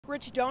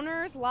Rich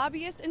donors,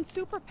 lobbyists, and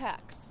super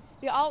PACs,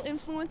 they all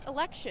influence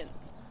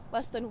elections.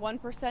 Less than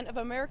 1% of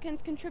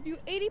Americans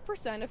contribute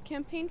 80% of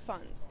campaign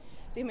funds.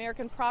 The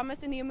American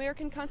Promise and the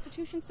American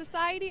Constitution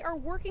Society are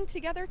working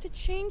together to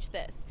change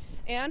this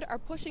and are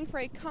pushing for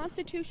a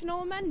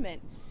constitutional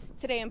amendment.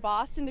 Today in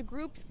Boston, the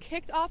groups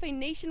kicked off a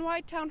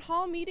nationwide town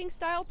hall meeting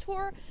style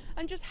tour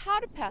on just how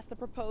to pass the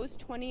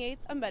proposed 28th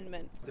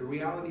Amendment. The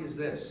reality is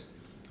this,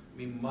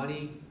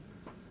 money,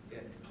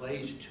 it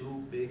plays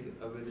too big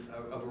of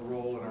a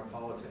role in our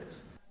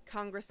politics.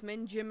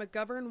 Congressman Jim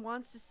McGovern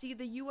wants to see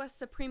the U.S.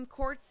 Supreme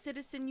Court's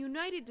Citizens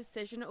United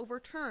decision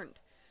overturned.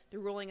 The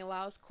ruling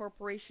allows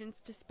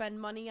corporations to spend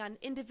money on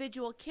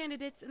individual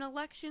candidates in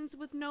elections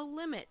with no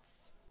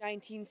limits.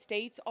 19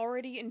 states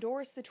already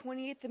endorsed the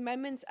 28th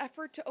Amendment's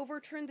effort to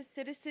overturn the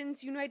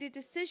Citizens United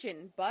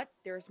decision, but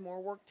there's more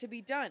work to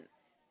be done.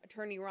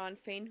 Attorney Ron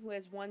Fain, who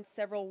has won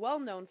several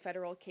well-known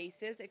federal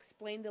cases,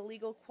 explained the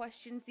legal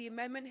questions the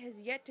amendment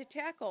has yet to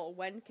tackle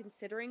when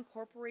considering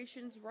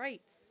corporations'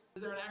 rights.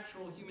 Is there an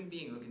actual human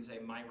being who can say,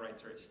 my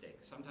rights are at stake?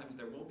 Sometimes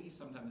there will be,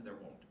 sometimes there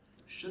won't.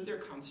 Should their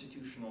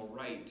constitutional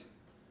right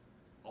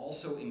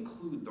also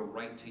include the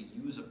right to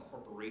use a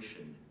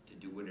corporation to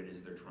do what it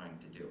is they're trying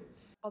to do?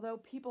 Although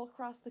people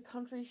across the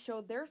country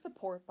showed their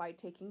support by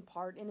taking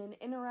part in an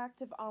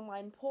interactive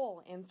online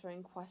poll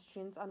answering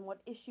questions on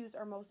what issues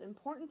are most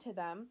important to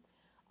them,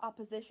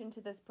 opposition to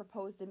this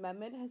proposed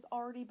amendment has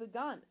already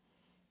begun.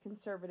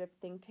 Conservative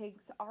think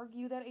tanks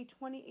argue that a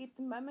 28th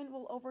Amendment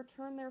will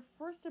overturn their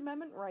First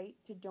Amendment right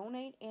to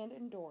donate and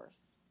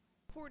endorse.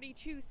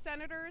 42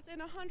 senators and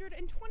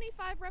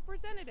 125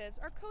 representatives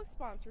are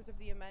co-sponsors of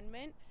the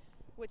amendment,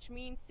 which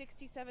means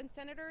 67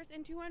 senators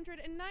and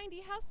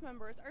 290 House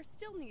members are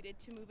still needed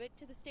to move it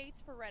to the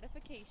states for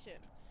ratification.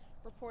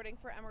 Reporting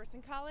for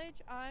Emerson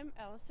College, I'm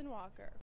Allison Walker.